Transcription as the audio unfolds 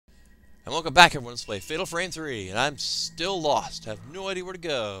And welcome back, everyone. Let's play Fatal Frame 3, and I'm still lost. Have no idea where to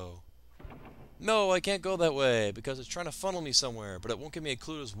go. No, I can't go that way, because it's trying to funnel me somewhere, but it won't give me a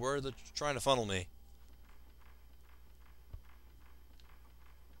clue as where it's trying to funnel me.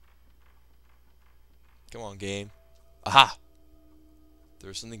 Come on, game. Aha!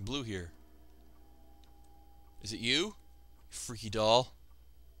 There's something blue here. Is it you? Freaky doll.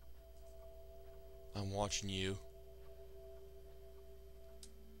 I'm watching you.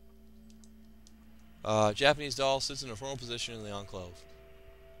 Japanese doll sits in a formal position in the enclave.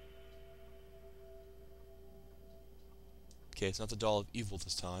 Okay, it's not the doll of evil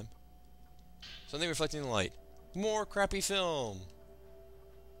this time. Something reflecting the light. More crappy film!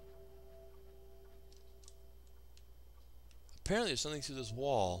 Apparently there's something through this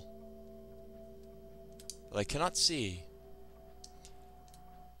wall that I cannot see.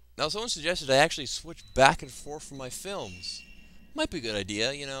 Now someone suggested I actually switch back and forth from my films. Might be a good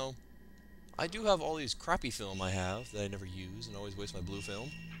idea, you know. I do have all these crappy film I have that I never use and always waste my blue film.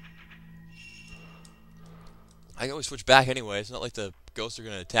 I can always switch back anyway. It's not like the ghosts are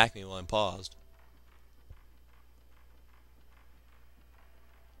going to attack me while I'm paused.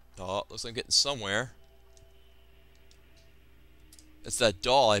 Oh, looks like I'm getting somewhere. It's that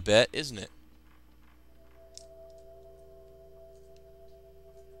doll, I bet, isn't it?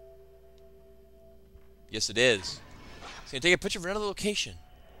 Yes, it is. It's going to take a picture of another location.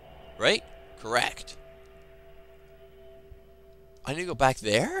 Right? Correct. I need to go back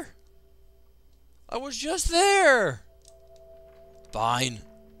there? I was just there! Fine.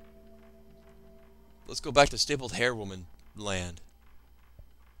 Let's go back to Stapled Hair Woman land.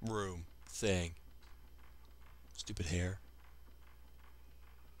 Room. Thing. Stupid hair.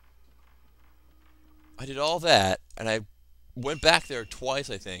 I did all that, and I went back there twice,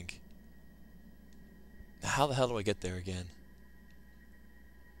 I think. Now, how the hell do I get there again?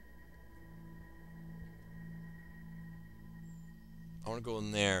 I want to go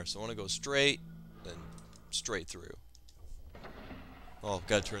in there, so I want to go straight, then straight through. Well, I've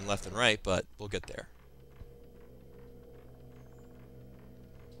got to turn left and right, but we'll get there.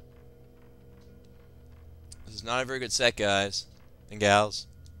 This is not a very good set, guys and gals.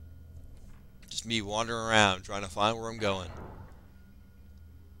 Just me wandering around, trying to find where I'm going.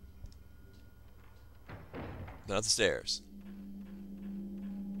 Then up the stairs.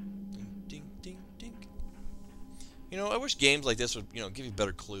 Ding, ding, ding, ding. You know, I wish games like this would, you know, give you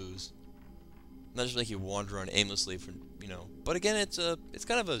better clues. Not just make you wander around aimlessly for, you know. But again, it's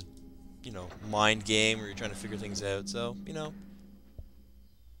kind of a, you know, mind game where you're trying to figure things out. So, you know.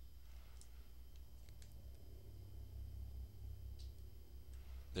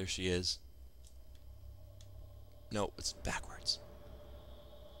 There she is. No, it's backwards.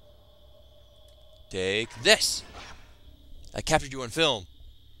 Take this! I captured you on film.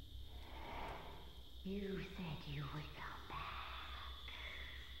 You said you would come back.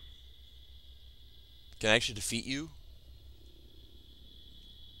 Can I actually defeat you?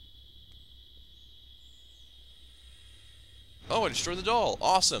 Oh, I destroyed the doll.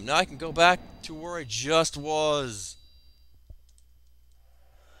 Awesome. Now I can go back to where I just was.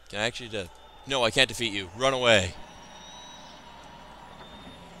 Can I actually No, I can't defeat you. Run away.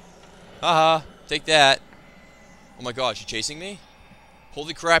 Haha. Take that. Oh my god, she's chasing me?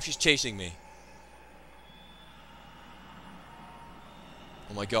 Holy crap, she's chasing me.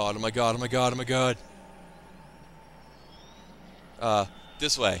 Oh my god, oh my god, oh my god, oh my god.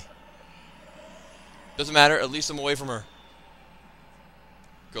 This way. Doesn't matter, at least I'm away from her.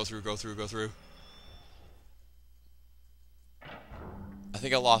 Go through, go through, go through. I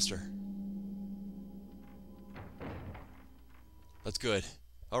think I lost her. That's good.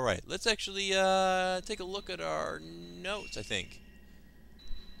 Alright, let's actually take a look at our notes, I think.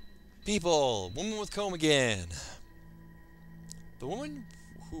 People, woman with comb again. The woman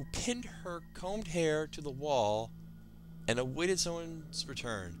who pinned her combed hair to the wall and awaited someone's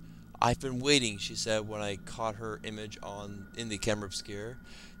return. I've been waiting, she said when I caught her image in the camera obscure.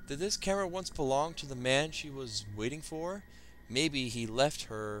 Did this camera once belong to the man she was waiting for? Maybe he left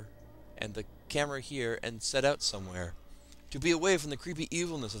her and the camera here and set out somewhere. To be away from the creepy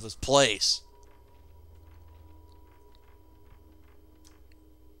evilness of this place.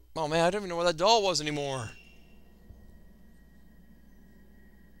 Oh man, I don't even know where that doll was anymore.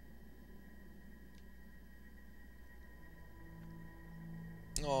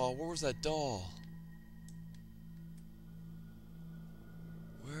 Oh, where was that doll?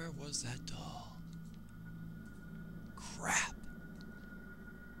 Where was that doll? Crap.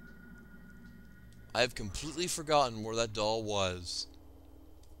 I've completely forgotten where that doll was.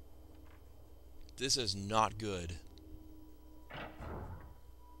 This is not good.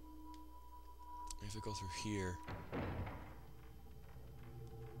 if I go through here.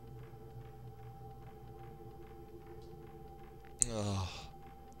 Ugh.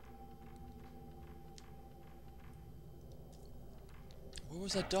 Where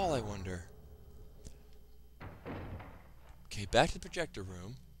was that doll, I wonder? Okay, back to the projector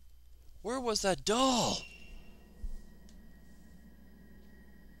room. Where was that doll?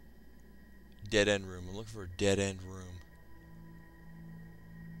 Dead end room. I'm looking for a dead end room.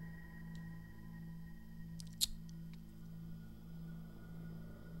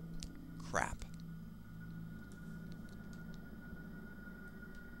 Crap.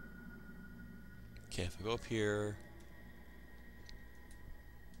 Okay, if I go up here...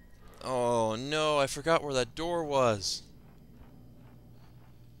 Oh no, I forgot where that door was.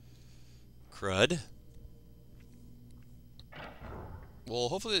 Crud. Well,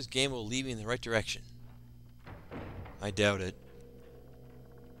 hopefully this game will lead me in the right direction. I doubt it.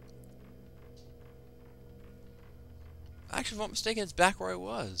 Actually, if I'm not mistaken, it's back where I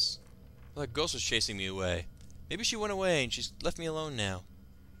was. Well, that ghost was chasing me away. Maybe she went away and she's left me alone now.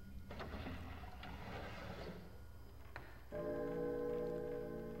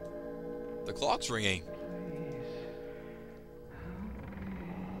 The clock's ringing.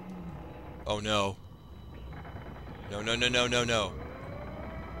 Oh no. No, no, no, no, no, no.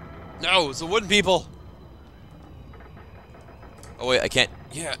 No, it's the wooden people! Oh wait, I can't...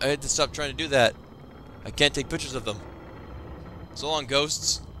 Yeah, I had to stop trying to do that. I can't take pictures of them. So long,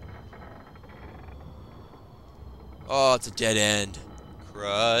 ghosts. Oh, it's a dead end.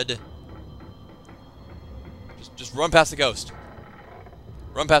 Crud. Just run past the ghost.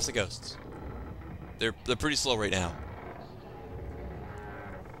 Run past the ghosts. They're pretty slow right now.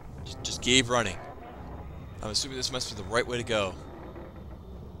 Just keep running. I'm assuming this must be the right way to go.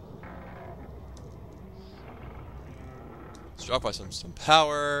 Let's drop by some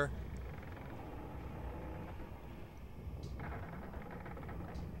power.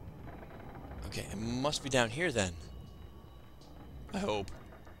 Okay, it must be down here then. I hope.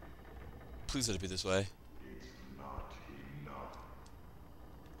 Please let it be this way.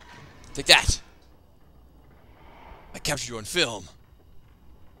 Take that! I captured you on film.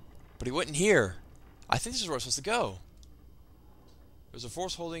 But he went in here. I think this is where I'm supposed to go. There's a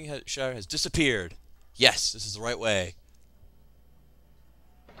force holding shadow has disappeared. Yes, this is the right way.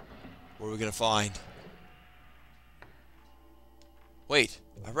 What are we gonna find? Wait,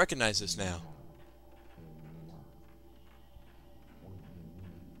 I recognize this now.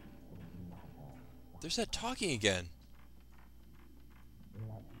 There's that talking again.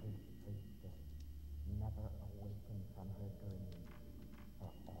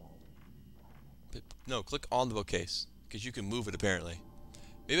 But, no, click on the bookcase, because you can move it apparently.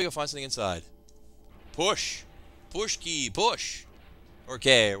 Maybe I can find something inside. Push! Push key, push! Or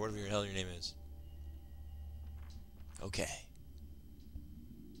K, or whatever the hell your name is. Okay.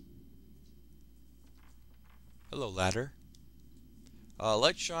 Hello, ladder.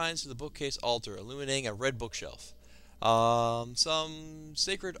 Light shines through the bookcase altar, illuminating a red bookshelf. Some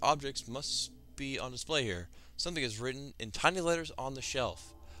sacred objects must be on display here. Something is written in tiny letters on the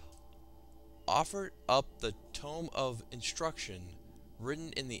shelf. Offered up the tome of instruction,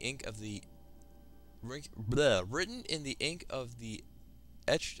 written in the ink of the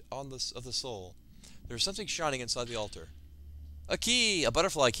etched on of the soul. There's something shining inside the altar. A key, a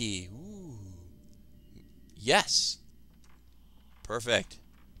butterfly key. Ooh. Yes. Perfect.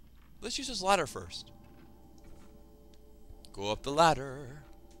 Let's use this ladder first. Go up the ladder.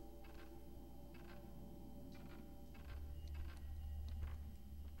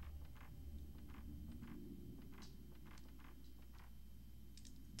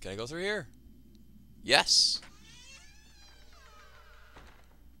 Can I go through here? Yes.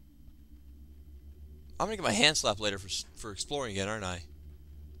 I'm gonna get my hand slapped later for exploring again, aren't I?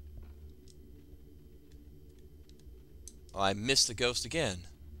 Oh, I missed the ghost again.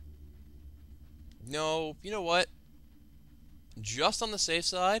 No, you know what? Just on the safe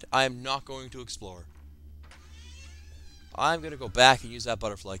side, I am not going to explore. I'm gonna go back and use that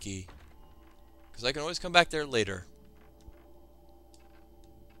butterfly key. Because I can always come back there later.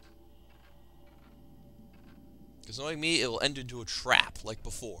 Because knowing me, it will end into a trap, like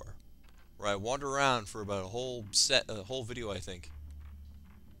before. Where I wander around for about a whole video, I think.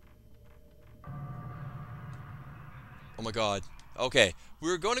 Oh my god. Okay,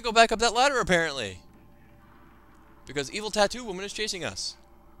 we're going to go back up that ladder, apparently. Because Evil Tattoo Woman is chasing us.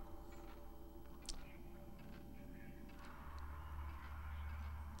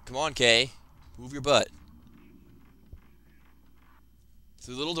 Come on, Kay. Move your butt.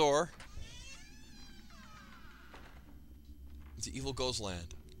 Through the little door. Into Evil Ghost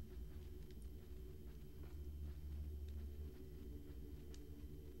Land.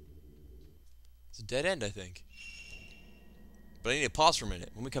 It's a dead end, I think. But I need to pause for a minute.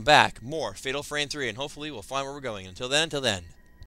 When we come back, more Fatal Frame 3, and hopefully we'll find where we're going. Until then.